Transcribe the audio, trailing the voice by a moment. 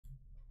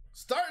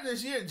Starting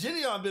this year,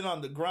 JIDION been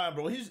on the grind,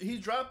 bro. He's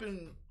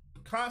dropping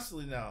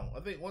constantly now. I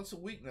think once a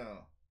week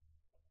now.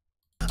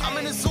 I'm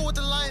in the zoo with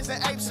the lions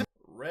and apes.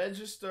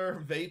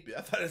 Register vaping.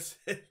 I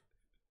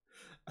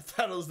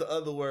thought it was the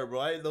other word,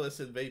 bro. I didn't know it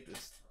said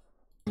Vapist.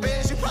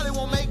 You probably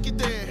won't make it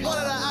there. One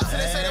of the options, they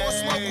say they will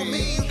smoke with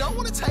me. You don't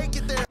want to take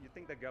it there. You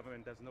think the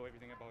government does know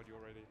everything about you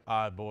already?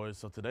 All right, boys.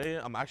 So today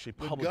I'm actually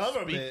public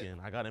speaking.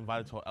 I got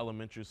invited to an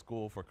elementary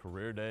school for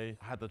career day.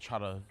 I had to try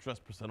to dress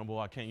presentable.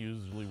 I can't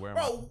usually wear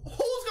my... Bro,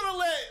 who's gonna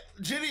let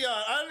JIDION?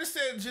 I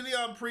understand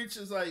JIDION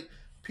preaches like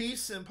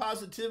peace and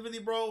positivity,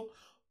 bro.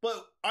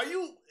 But are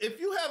you, if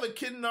you have a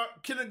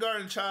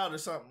kindergarten child or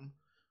something,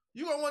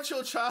 you gonna want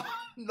your child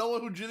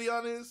knowing who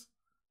JIDION is?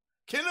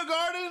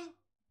 Kindergarten?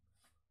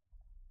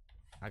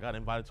 I got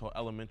invited to an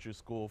elementary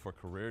school for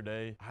career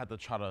day. I had to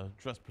try to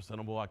dress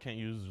presentable. I can't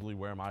usually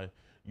wear my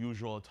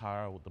usual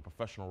attire with the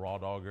professional raw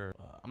dogger.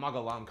 I'm not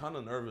gonna lie, I'm kind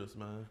of nervous,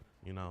 man.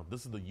 You know,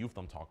 this is the youth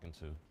I'm talking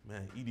to.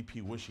 Man,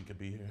 EDP wish he could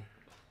be here.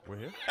 We're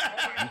here?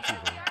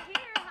 YouTuber.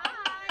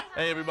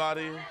 Hey,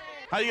 everybody.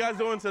 How you guys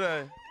doing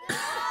today?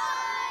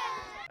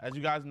 As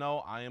you guys know,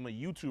 I am a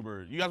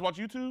YouTuber. You guys watch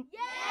YouTube?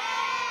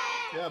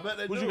 Yeah, I bet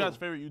they do. Who's your guys'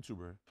 favorite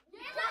YouTuber?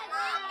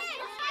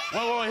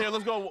 Wait, here,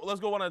 let's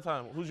go one at a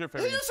time. Who's your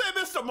favorite? Did you say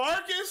Mr.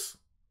 Marcus?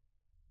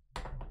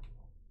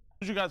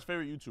 Who's your guys'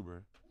 favorite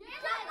YouTuber?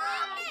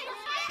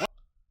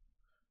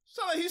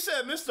 Sound like he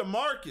said Mr.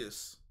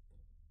 Marcus.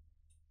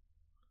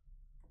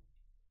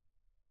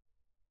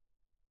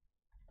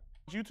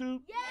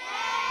 YouTube?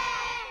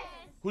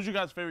 Who's your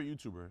guys' favorite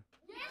YouTuber?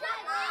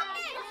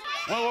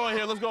 Wait,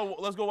 here, let's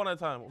go one at a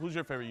time. Who's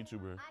your favorite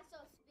YouTuber?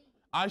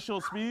 I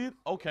Show Speed?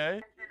 Okay.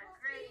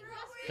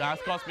 Guys,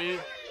 call Speed.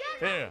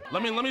 Here,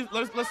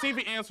 let's see if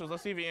he answers.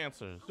 Let's see if he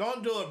answers.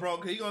 Don't do it, bro,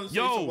 because he's gonna say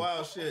some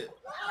wild shit.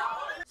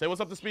 Say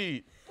what's up to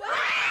Speed.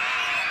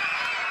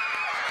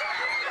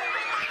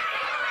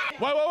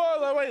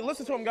 Wait,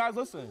 listen to him, guys,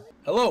 listen.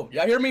 Hello,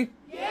 y'all hear me?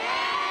 Yeah!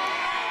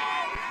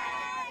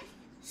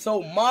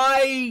 So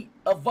my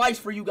advice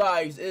for you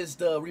guys is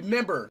to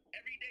remember.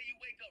 Every day you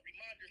wake up,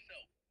 remind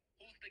yourself,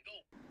 who's the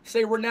GOAT?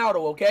 Say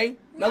Ronaldo, okay?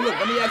 Now look,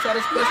 let me ask y'all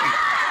this question.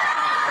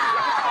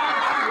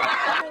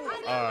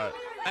 All right.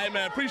 Hey,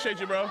 man, appreciate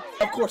you, bro.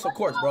 Of course,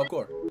 bro, of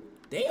course.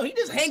 Damn, he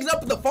just hangs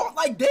up at the phone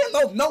like,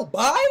 damn, no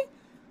bye?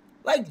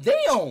 Like,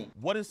 damn.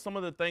 What is some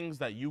of the things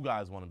that you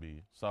guys want to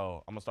be?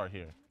 So, I'm going to start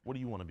here. What do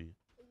you want to be?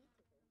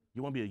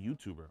 You want to be a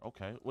YouTuber.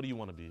 Okay. What do you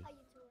want to be?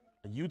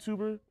 A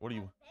YouTuber? What do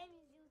you...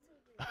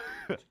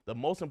 The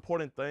most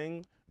important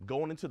thing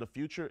going into the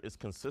future is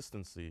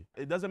consistency.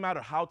 It doesn't matter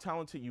how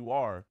talented you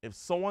are. If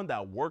someone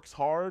that works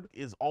hard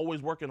is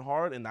always working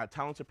hard and that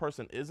talented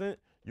person isn't,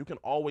 you can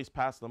always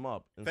pass them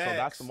up. And so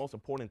that's the most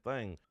important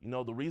thing. You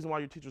know, the reason why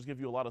your teachers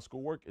give you a lot of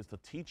schoolwork is to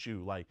teach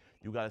you, like,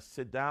 you gotta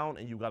sit down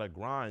and you gotta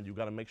grind. You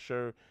gotta make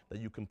sure that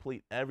you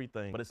complete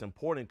everything. But it's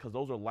important because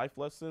those are life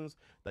lessons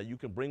that you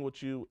can bring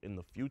with you in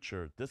the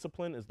future.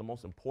 Discipline is the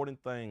most important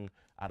thing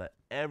out of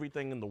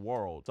everything in the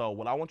world. So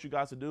what I want you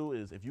guys to do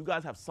is, if you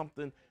guys have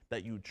something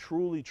that you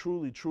truly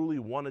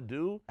want to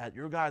do at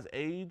your guys'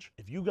 age,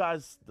 if you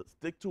guys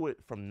stick to it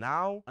from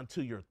now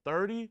until you're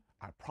 30,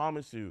 I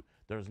promise you,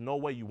 there's no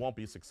way you won't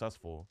be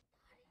successful.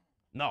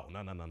 No.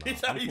 He's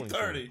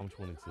 30. I'm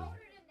 22.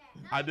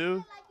 I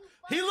do?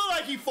 He look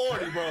like he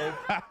 40, bro.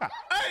 I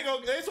ain't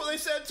gonna, that's what they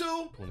said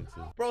too? 22.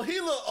 Bro, he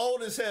look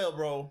old as hell,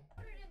 bro.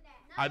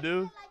 I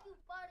do?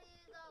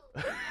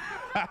 Did you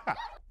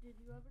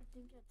ever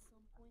think at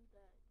some point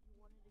that you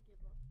wanted to give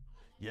up?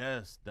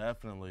 Yes,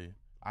 definitely.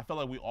 I feel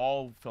like we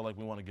all feel like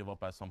we want to give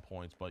up at some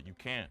points, but you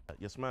can't.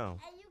 Yes, ma'am.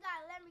 And you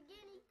got a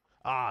Lamborghini?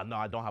 Ah, no,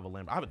 I don't have a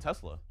Lamborghini. I have a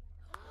Tesla.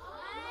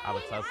 I have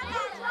a Tesla.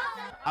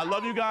 I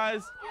love you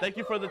guys. Thank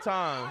you for the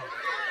time.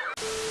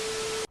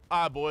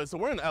 All right, boys, so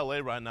we're in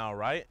LA right now,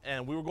 right?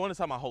 And we were going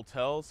inside my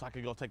hotel so I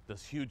could go take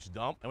this huge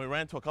dump. And we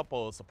ran into a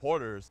couple of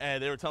supporters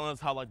and they were telling us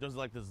how like there's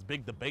like this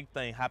big debate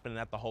thing happening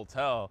at the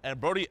hotel.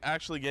 And Brody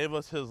actually gave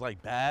us his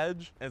like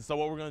badge. And so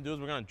what we're gonna do is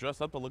we're gonna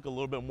dress up to look a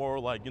little bit more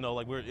like, you know,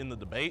 like we're in the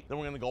debate. Then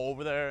we're gonna go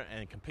over there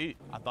and compete.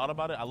 I thought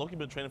about it. I low-key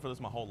been training for this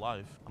my whole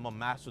life. I'm a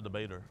master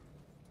debater.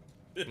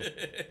 A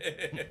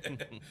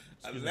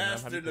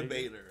master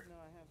debater. No,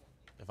 I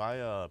haven't. If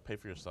I pay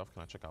for your stuff,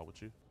 can I check out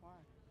with you? Why?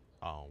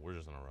 Oh, we're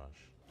just in a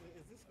rush.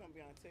 Is this gonna be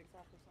on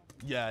TikTok or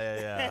something?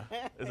 Yeah.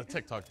 It's a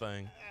TikTok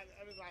thing.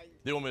 I was like,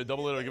 Do you want me to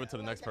double it or give it to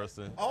the next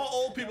person? All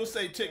old people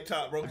say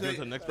TikTok, bro. Give it to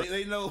the next person.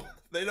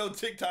 They know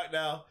TikTok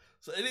now.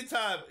 So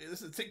anytime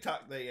it's a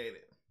TikTok thing, ain't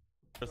it?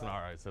 Person,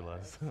 all right, say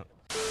less.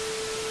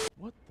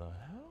 What the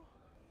hell?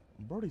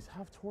 Brody's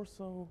half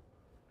torso.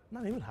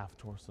 Not even half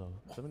torso.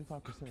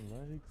 75%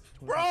 legs.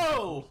 20% Bro!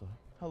 torso.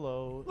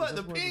 Hello. Look, is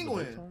the this where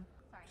penguin. debates are?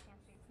 Sorry, can't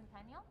see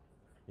Centennial?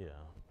 Yeah.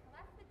 Well,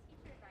 that's the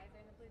teacher advisor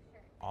in the blue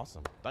shirt.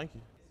 Awesome. Thank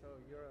you. so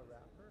you're a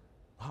rapper?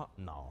 Huh?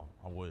 No,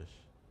 I wish.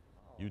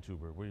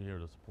 YouTuber. We're here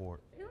to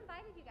support. Who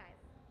invited you guys?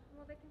 I'm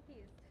a little bit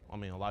confused. I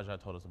mean, Elijah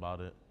told us about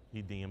it.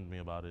 He DM'd me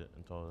about it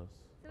and told us.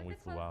 So and we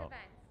it's a flew closed out.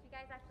 event. You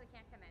guys actually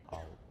can't come in.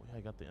 Oh, yeah,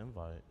 I got the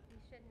invite. You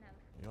shouldn't have.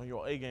 You're on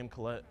your A game,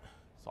 Colette.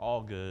 It's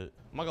all good.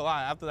 I'm not gonna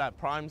lie, after that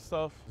Prime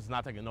stuff, it's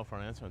not taking no for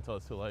an answer until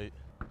it's too late.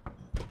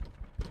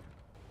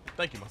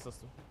 Thank you, my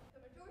sister.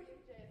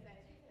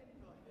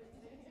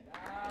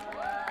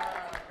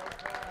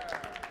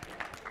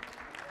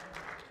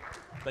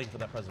 Thank you for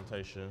that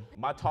presentation.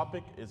 My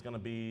topic is gonna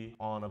be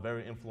on a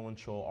very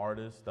influential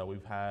artist that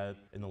we've had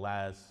in the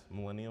last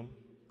millennium.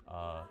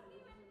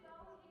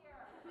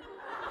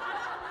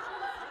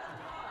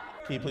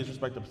 Can you please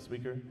respect the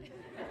speaker?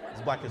 It's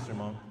Black History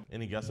Month.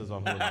 Any guesses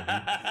on who it might be?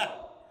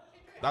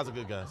 That's a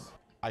good guess.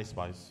 Ice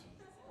Spice.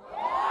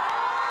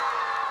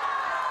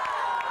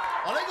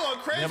 Oh, they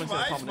going We crazy haven't for seen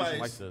a Ice combination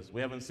like Spice. this.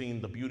 We haven't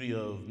seen the beauty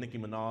of Nicki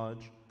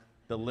Minaj,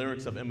 the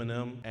lyrics of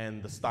Eminem,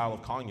 and the style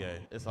of Kanye.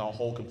 It's a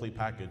whole complete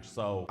package.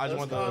 So I just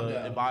want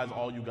to advise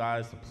all you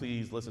guys to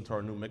please listen to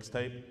our new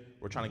mixtape.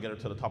 We're trying to get her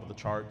to the top of the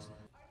charts.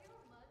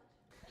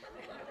 I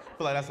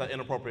feel like that's an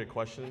inappropriate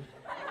question.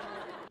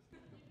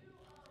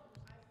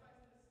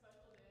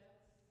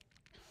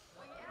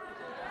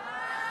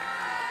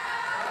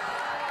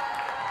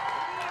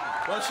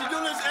 Well, she do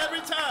this every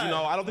time. You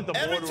know, I don't think the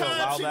Every board will time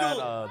allow she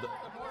that.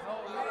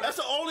 That's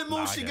the only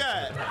move she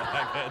got.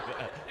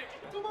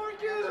 Come on,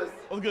 kids.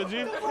 What's good,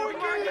 G? Come on,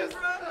 kids.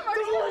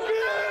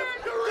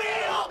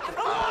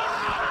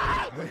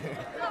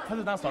 Has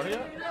it not started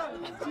yet?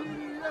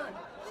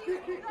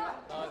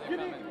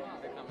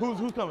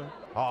 Who's coming?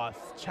 Oh,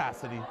 it's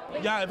Chastity.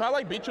 Yeah, if I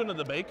like beat you in a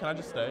debate, can I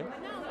just stay?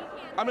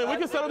 I mean, we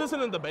can settle this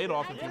in a debate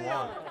off if you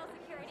want.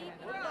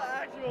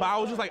 But I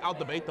was just like out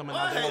debate them and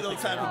I hate those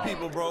type of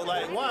people, bro.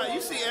 Like, why? You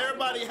see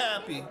everybody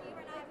happy.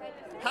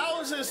 How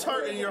is this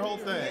hurting your whole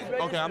thing?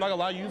 Okay, I'm not gonna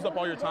lie, you used up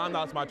all your time,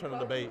 now it's my turn to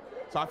debate.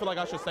 So I feel like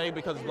I should say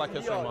because it's Black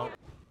History Month.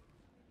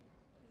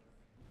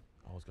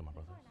 Oh, what's good, my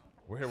brothers?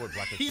 We're here with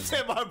Black History He Month.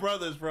 said my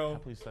brothers, bro. Can I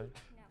please stay?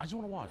 I just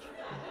wanna watch.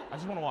 I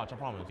just wanna watch, I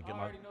promise, to get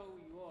my...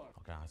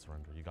 Okay, I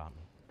surrender, you got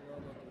me.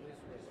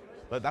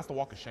 But that's the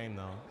walk of shame,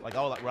 though. Like,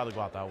 I would rather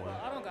go out that way.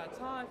 I don't got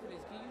time for this.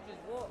 Can you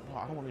just walk? Oh,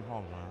 I don't want any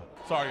problems, man.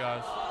 Sorry,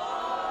 guys.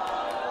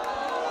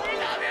 We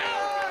love you!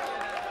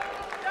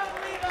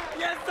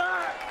 Yes,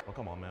 sir! Oh,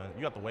 come on, man.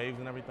 You got the waves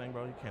and everything,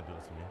 bro. You can't do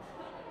this to me.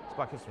 It's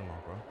Black History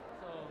Month, bro.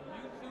 So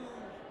you choose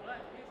Black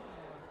History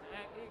Month to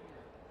act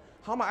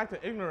ignorant. How am I acting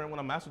ignorant when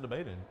I'm master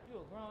debating? You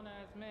a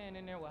grown-ass man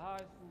in there with high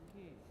school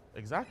kids.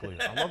 Exactly.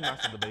 I love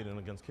master debating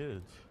against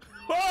kids.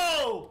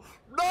 Whoa!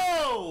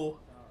 No!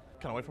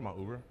 Can I wait for my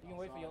Uber? You can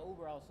wait for your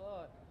Uber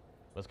outside.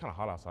 But it's kind of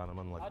hot outside. I'm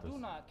unlike I this. do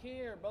not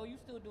care, bro. You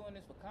still doing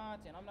this for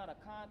content. I'm not a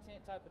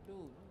content type of dude.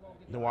 You gonna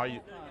get Then why are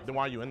you? Then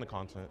why are you in the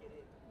content?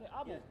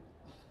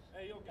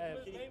 Hey, yo,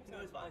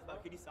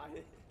 Can you sign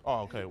it?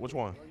 Oh, okay. Which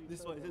one?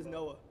 This one. This is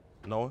Noah.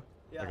 Noah?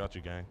 Yeah. I got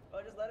you, gang.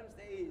 Oh, just let him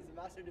stay. He's a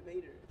master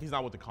debater. He's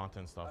not with the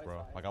content stuff,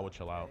 bro. Like I would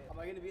chill out. Am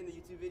I gonna be in the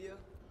YouTube video?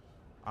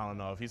 I don't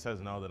know. If he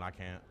says no, then I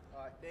can't.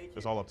 All right, thank you.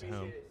 It's all up to him.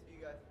 Appreciate it. See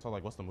you guys. So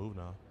like, what's the move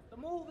now? The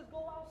move is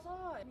go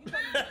outside. You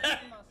got me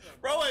defending myself.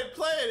 Bro ain't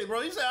playing it,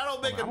 bro. He said I don't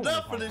make I don't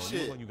enough need for this problems, bro.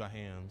 You shit. look like you got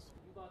hands.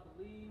 You about to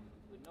leave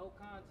with no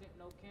content,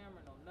 no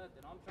camera, no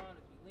nothing. I'm trying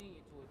to be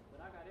lenient to it,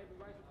 but I got every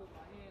right to put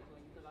my hands on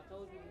you because I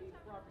told you to leave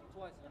the property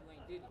twice and you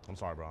ain't did it. I'm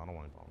sorry, bro. I don't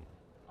want any problems.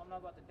 I'm not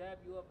about to dab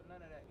you up or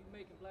none of that. You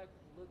making black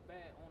people look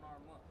bad on our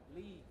month.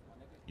 Leave, my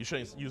nigga. You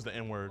shouldn't use the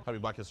N-word.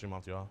 Happy Black History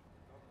Month, y'all.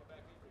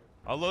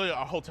 I literally,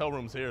 our hotel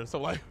room's here,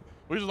 so like,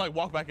 we just like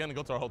walk back in and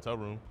go to our hotel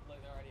room.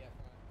 Like they're already at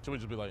front. Should we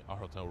just be like, our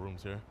hotel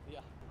room's here? Yeah.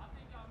 I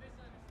think y'all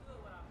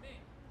misunderstood what I meant.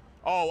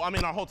 Oh, I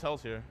mean, our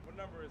hotel's here. What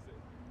number is it?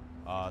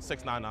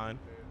 699.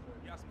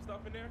 You got some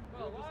stuff in there?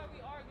 Bro, why are we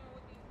arguing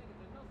with these niggas?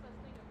 There's no such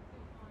thing as a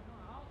 699.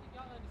 I don't think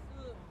y'all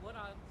understood what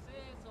I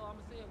said, so I'm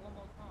gonna say it one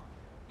more time.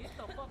 Get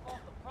the fuck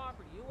off the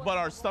property. But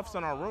our stuff's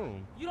in our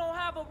room. You don't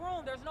have a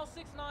room. There's no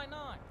 699.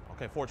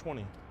 Okay,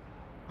 420.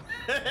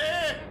 I'm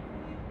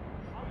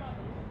about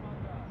to lose my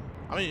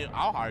job. I mean,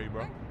 I'll hire you,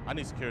 bro. I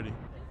need security.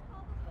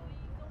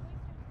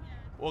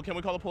 Well, can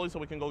we call the police so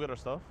we can go get our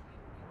stuff?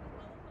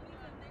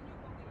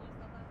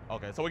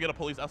 Okay, so we get a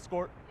police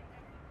escort?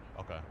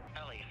 Okay.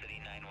 LA City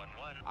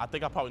 911. I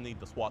think I probably need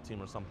the SWAT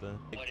team or something.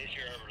 What is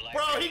your life?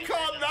 Bro, he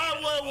called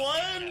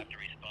 911? You have to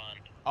respond.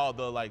 Oh,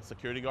 the like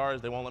security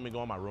guards, they won't let me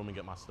go in my room and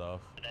get my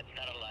stuff. That's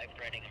not a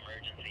life-threatening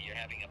emergency. You're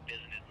having a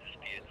business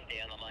dispute.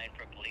 Stay on the line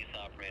for a police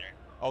operator.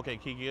 Okay,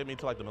 can you get me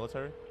to like the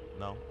military?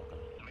 No? Okay.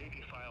 May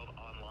be filed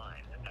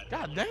online.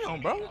 God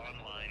damn, bro.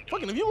 Online.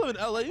 Fucking if you live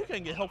in LA, you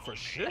can't get help for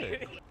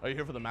shit. Are you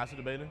here for the master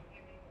debating?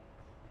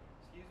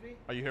 Excuse me?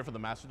 Are you here for the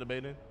master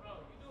debating? Bro,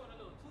 you're doing a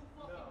little too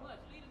fucking much.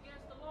 Leave the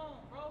guests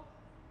alone, bro.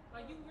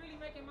 Like, you really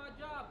making my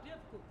job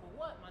difficult. For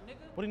what, my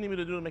nigga? What do you need me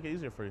to do to make it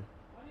easier for you?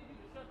 I need you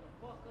to shut the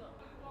fuck up.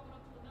 You walking up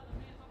to another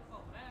man talking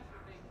about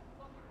masturbating.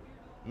 Fucking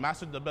weirdo.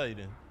 Master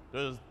debating.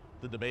 There's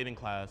the debating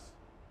class.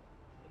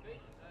 Debating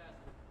is ass.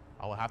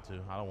 I will have to.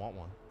 I don't want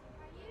one.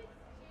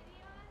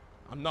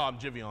 No, I'm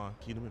JIDION.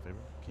 Can you do me a favor?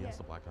 Can you ask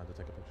the black guy to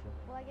take a picture?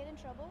 Will I get in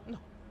trouble? No.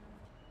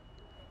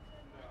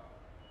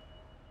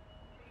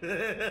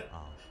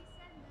 Oh.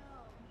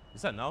 You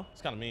said no?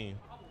 It's kind of mean.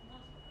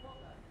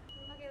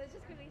 Okay, let's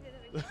just quickly do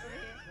the picture over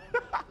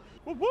here.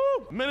 Woo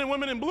woo! Men and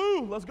women in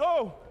blue. Let's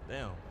go.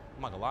 Damn.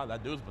 I'm not gonna lie.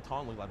 That dude's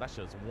baton look like that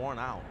shit's worn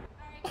out.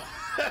 Alright,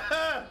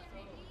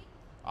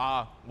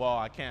 Well,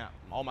 I can't.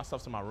 All my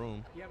stuff's in my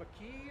room. You have a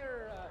key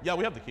or? Yeah,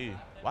 we have the key.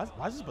 Why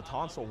is this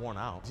baton so worn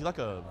out? Is he like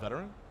a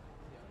veteran?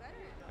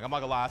 Like, I'm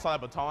not gonna lie, I saw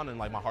that baton and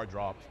like my heart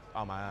dropped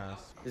out my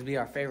ass. This be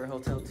our favorite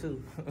hotel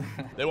too.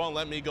 They won't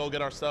let me go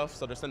get our stuff,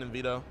 so they're sending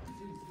Vito.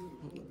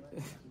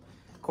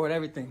 Record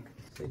everything.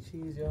 Say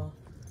cheese, y'all.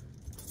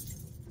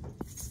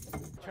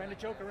 Trying to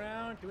joke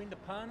around, doing the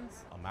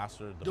puns. A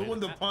master. Doing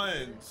the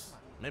puns.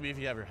 Maybe if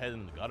you have your head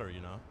in the gutter,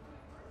 you know.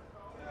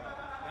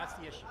 That's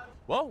the issue.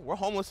 Well, we're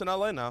homeless in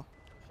LA now. I'm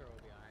sure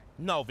we'll be all right.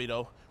 No,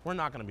 Vito, we're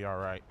not gonna be all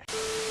right.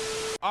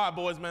 All right,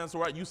 boys, man, so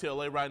we're at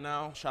UCLA right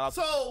now. Shout out.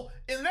 So,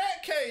 in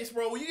that case,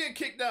 bro, when you get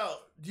kicked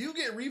out, do you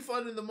get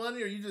refunded the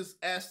money or you just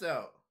asked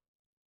out?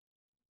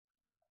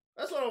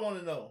 That's what I want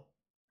to know.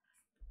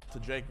 To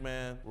Jake,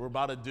 man, we're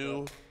about to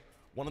do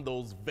one of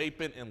those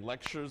vaping and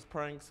lectures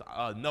pranks.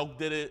 Noke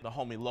did it, the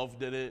homie Love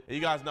did it. And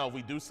you guys know if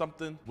we do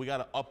something, we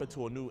gotta up it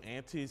to a new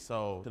ante.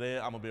 So today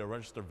I'm gonna be a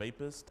registered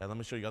vapist. And let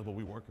me show you guys what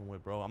we working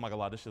with, bro. I'm not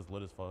gonna lie, this shit's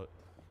lit as fuck.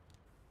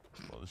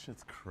 Bro, this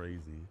shit's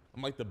crazy.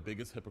 I'm like the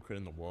biggest hypocrite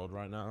in the world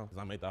right now because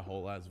I made that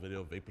whole ass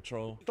video of Vape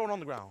Patrol. Throw it on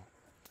the ground.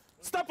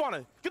 Step on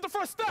it. Get the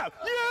first step.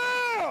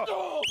 Yeah!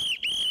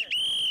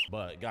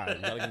 But guys,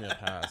 you gotta give me a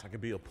pass. I could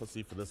be a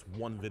pussy for this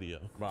one video.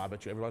 Bro, I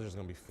bet you everybody's just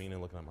gonna be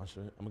fiending looking at my shit.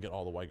 I'm gonna get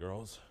all the white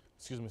girls.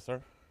 Excuse me,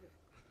 sir.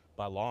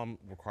 By law, I'm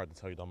required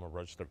to tell you that I'm a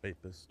registered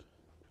vapist.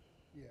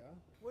 Yeah.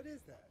 What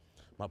is that?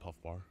 My puff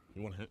bar.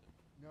 You want to hit?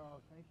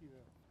 No, thank you.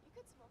 You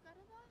could smoke out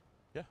of that?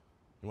 Yeah.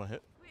 You want to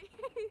hit? Wait,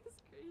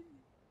 it's crazy.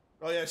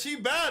 Oh, yeah, she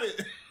bought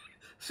it.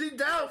 She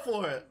down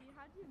for it.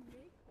 How'd you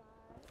make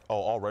that?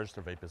 Oh, all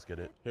registered vapists get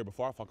it. Here,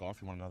 before I fuck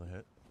off, you want another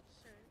hit?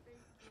 Sure, thank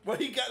you. Bro,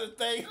 he got a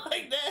thing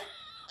like that.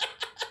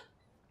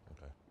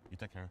 Okay. You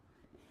take care.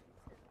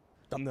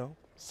 Thumbnail.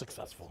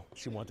 Successful.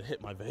 She wanted to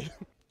hit my vape.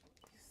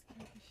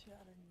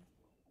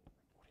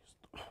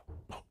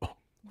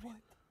 What?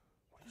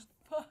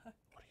 What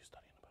are you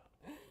studying about?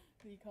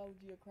 The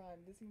ecology of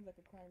crime. This seems like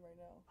a crime right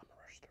now. I'm a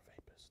registered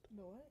vapist.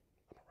 No what?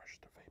 I'm a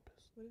registered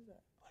vapist. What is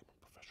that? I'm a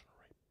professional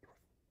rape.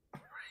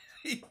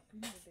 You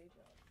need a day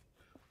job.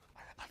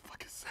 I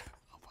fucking said it.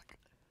 Oh my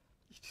god.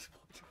 You just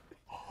walked away.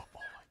 Oh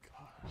my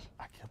gosh.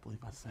 I can't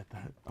believe I said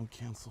that. I'm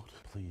canceled.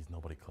 Please,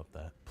 nobody clip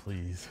that.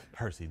 Please.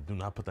 Percy, do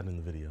not put that in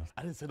the video.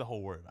 I didn't say the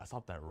whole word. I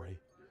stopped that Ray.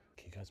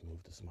 Can you guys move?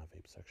 This is my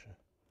vape section.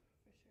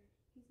 For sure.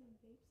 He's in the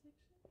vape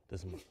section?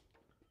 This is my...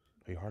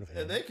 Are you hard of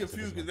Yeah, they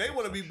confused because they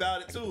want to be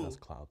about it too. That's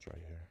clouds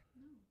right here.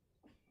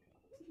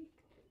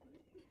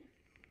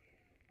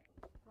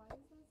 Why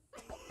is that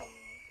so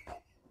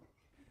cool?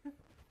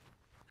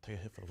 Take a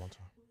hit for the one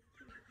time.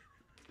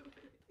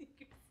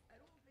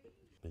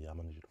 But yeah, I'm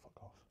gonna need you to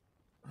fuck off.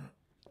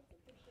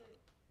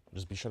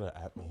 Just be sure to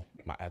at me.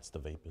 My at's the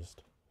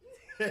Vapist.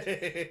 Do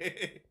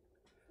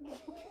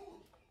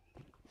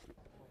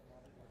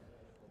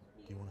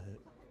you want to hit?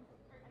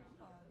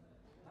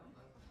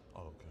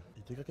 Oh, okay.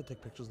 You think I could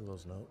take pictures of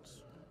those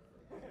notes?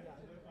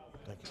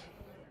 Thank you.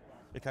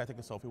 Hey, can I take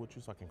a selfie with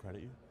you so I can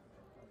credit you?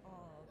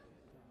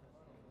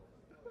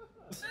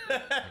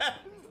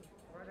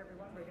 Alright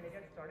everyone, we're going to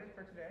get started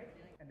for today,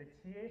 and the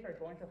TAs are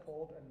going to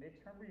hold a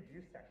midterm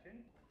review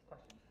session.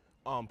 Questions?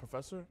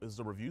 Professor, is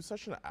the review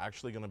session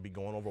actually gonna be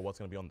going over what's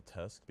gonna be on the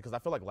test? Because I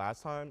feel like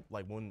last time,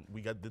 like when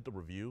we did the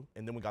review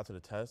and then we got to the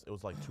test, it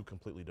was like two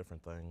completely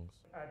different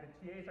things. The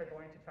TAs are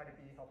going to try to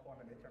be helpful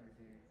in the midterm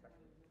review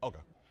session. Okay.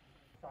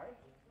 Sorry,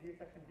 review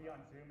session be on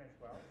Zoom as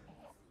well.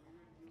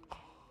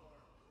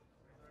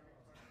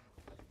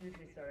 Excuse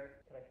me,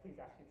 sir, could I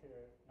please ask you to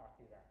not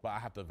do that? But I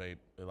have to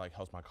vape. It like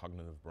helps my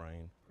cognitive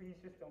brain. Please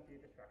just don't be a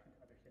distraction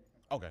to other students.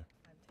 Okay.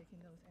 I'm taking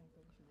those and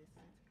going to this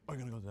seat. Are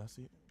you gonna go to that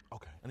seat?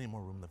 Okay. I need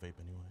more room to vape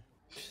anyway.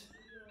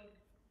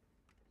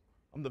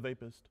 I'm the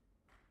vapist.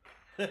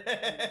 Students,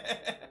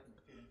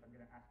 I'm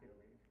going to ask you to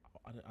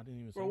leave. I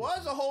didn't even say Bro, why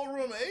is the whole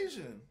room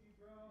Asian?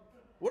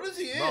 What is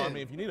he in? No, I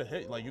mean, if you need a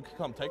hit, like, you can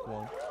come take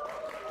one.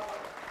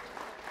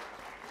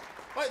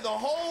 Like, the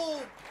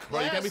whole Bro,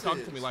 you can't be class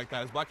talking to me like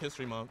that. It's Black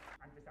History Month.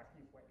 I'm just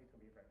asking you politely to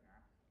leave right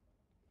now.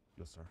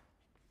 Yes, sir.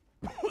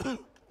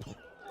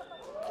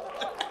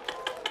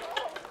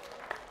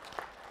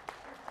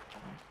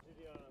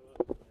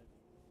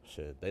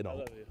 Shit, they don't. I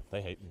love you.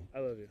 They hate me. I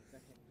love you.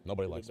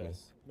 Nobody You're likes the me.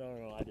 best.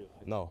 No, I do.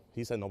 No,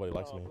 he said nobody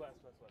likes me. Bless.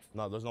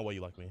 No, there's no way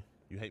you like me.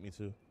 You hate me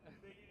too.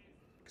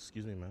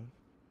 Excuse me, man.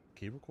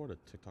 Can you record a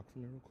TikTok for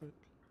me real quick?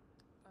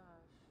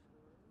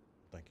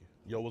 Thank you.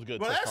 Yo, what's good?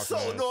 Bro, that's so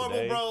TikTok, man, normal,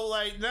 today? bro.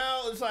 Like,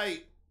 now it's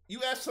like,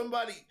 you ask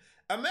somebody,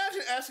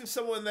 imagine asking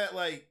someone that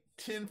like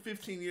 10,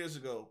 15 years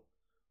ago,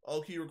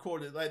 oh, he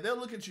recorded. Like, they'll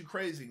look at you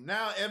crazy.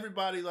 Now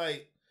everybody,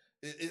 like,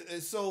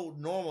 it's so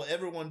normal.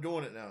 Everyone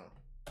doing it now.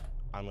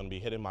 I'm gonna be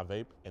hitting my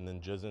vape and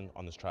then jizzing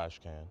on this trash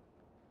can.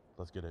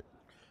 Let's get it.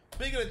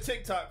 Speaking of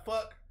TikTok,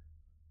 fuck,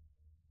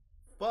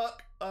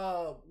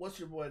 what's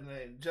your boy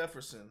name?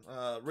 Jefferson,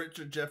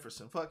 Richard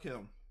Jefferson. Fuck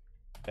him.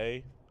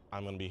 Hey,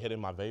 I'm gonna be hitting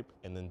my vape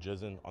and then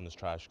jizzing on this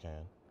trash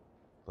can.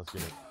 Let's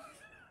get it.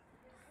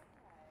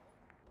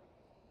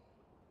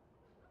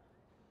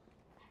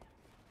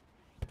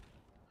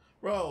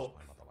 Bro.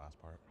 About the last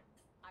part.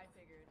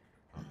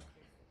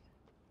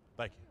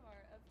 Thank you. You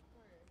are, of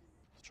course.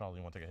 Charlie,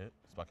 you want to take a hit?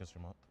 It's Black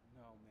History Month.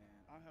 No, man.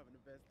 I'm having the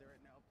best day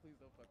right now. Please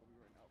don't fuck with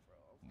me right now, bro.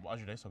 Why's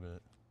your day so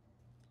good?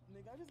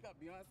 Nigga, I just got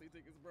Beyonce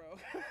tickets, bro.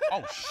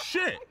 Oh,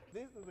 shit!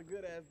 This is a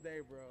good-ass day,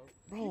 bro.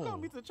 Bro. You call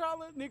me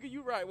T'Challa? Nigga,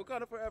 you right.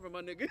 Wakanda forever,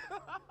 my nigga.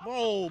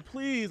 Bro,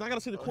 please. I got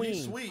to see the queen.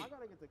 He's sweet. I got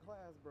to get to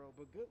class, bro.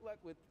 But good luck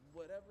with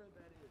whatever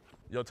that is.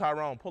 Yo,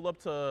 Tyrone, pull up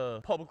to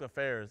Public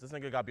Affairs. This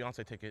nigga got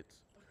Beyonce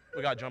tickets.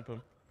 We got to jump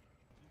him.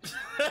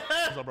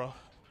 What's up, bro?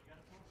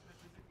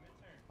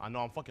 I know,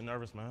 I'm fucking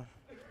nervous, man.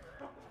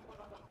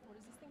 What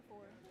is this thing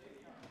for?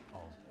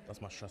 Oh, that's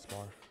my stress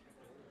bar.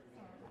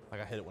 Like,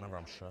 I hit it whenever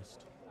I'm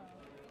stressed.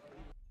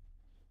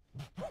 Hey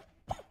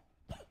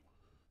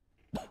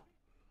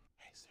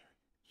Siri,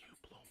 you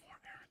blow more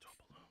air into a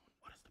balloon.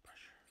 What is the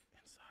pressure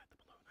inside the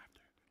balloon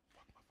after?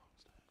 Fuck, my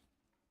phone's dead.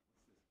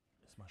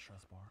 It's my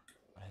stress bar.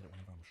 I hit it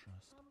whenever I'm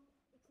stressed.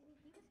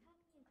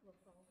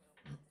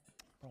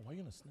 Bro, why are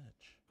you gonna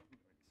snitch?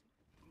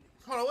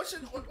 Hold on, what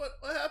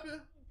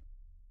happened?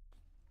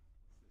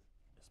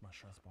 It's my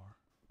stress bar.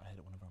 I hit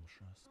it whenever I'm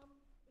stressed.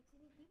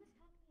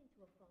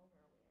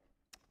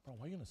 Bro,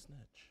 why are you gonna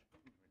snitch?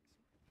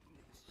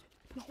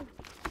 No.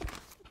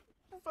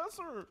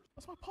 Professor,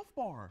 that's my puff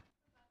bar.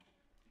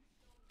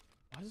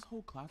 Why is this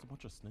whole class a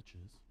bunch of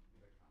snitches?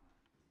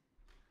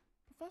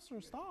 Professor,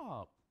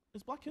 stop.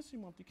 It's Black History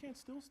Month. You can't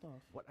steal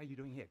stuff. What are you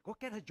doing here? Go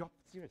get a job.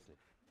 Seriously.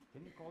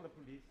 Can you call the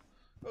police?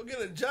 Go get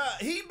a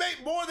job. He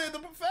make more than the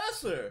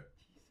professor.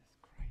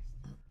 Jesus Christ.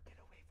 Get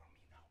away from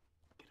me now.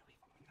 Get away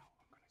from me now.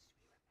 I'm gonna sue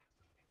you.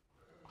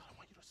 I don't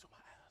want you to sue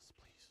my ass,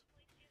 please.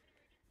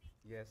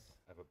 Yes,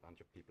 I have a bunch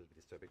of people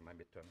disturbing my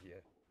midterm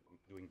here,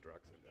 doing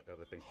drugs and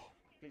other things.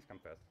 Please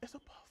come fast. It's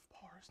a puff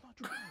bar. It's not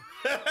drugs.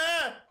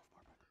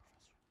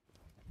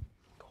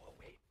 Go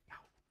away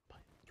now.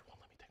 But you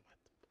won't let me take my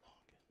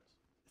belongings.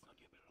 It's not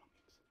your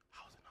belongings.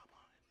 How is it not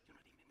mine? You're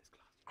not even in this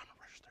class. I'm a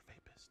registered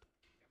vapist.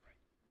 Yeah, right.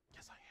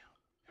 Yes, I am.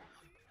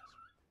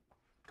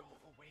 Go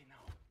away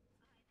now.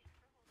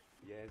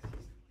 Yes,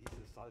 he's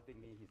assaulting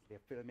me.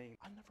 They're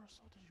filming. I never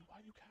assaulted you. Why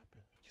are you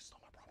capping? You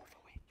stole my property. Go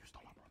away. You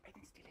stole my property. I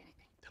didn't steal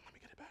anything. Then let me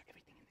get it back.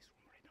 Everything in this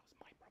room right now is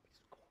my property,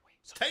 so go away.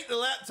 So take the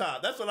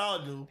laptop. That's what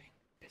I'll do.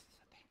 This is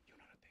a thing. You're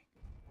not a thing.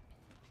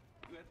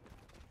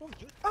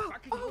 Fucking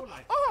whole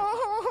life.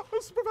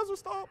 Professor,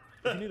 stop.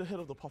 If you need a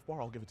hit of the puff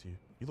bar, I'll give it to you.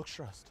 You look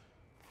stressed.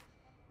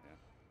 Yeah,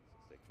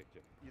 sick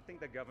picture. You think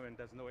the government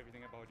does know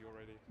everything about you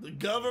already? The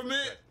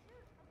government?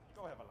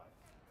 Go have a life.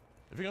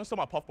 If you're gonna steal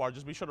my puff bar,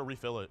 just be sure to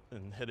refill it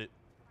and hit it.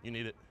 You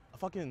need it. I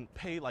fucking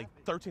paid like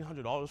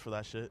 $1,300 for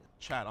that shit.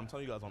 Chat, I'm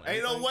telling you guys on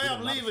Ain't no way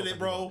I'm leaving it,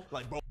 bro.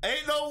 Like, bro.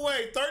 Ain't no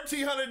way.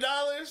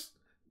 $1,300?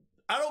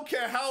 I don't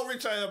care how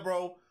rich I am,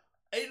 bro.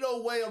 Ain't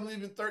no way I'm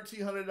leaving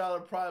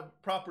 $1,300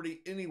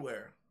 property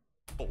anywhere.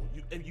 Oh,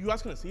 you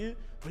guys couldn't see it,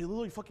 but he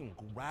literally fucking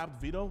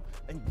grabbed Vito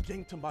and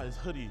yanked him by his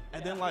hoodie.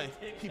 And then like,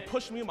 he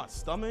pushed me in my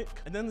stomach.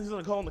 And then he's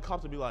gonna call on the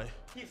cops and be like,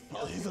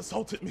 oh, he's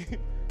assaulted me.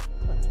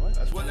 Like, what?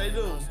 That's what they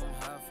do.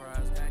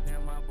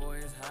 Goddamn, my boy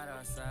is hot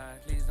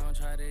outside. Please don't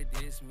try to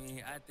diss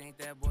me. I think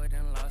that boy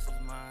done lost his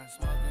mind.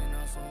 Smoking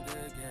on some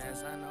good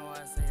gas. I know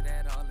I say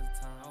that all the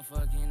time. I'm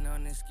fucking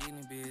on this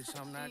skinny bitch.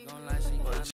 I'm not gonna lie, she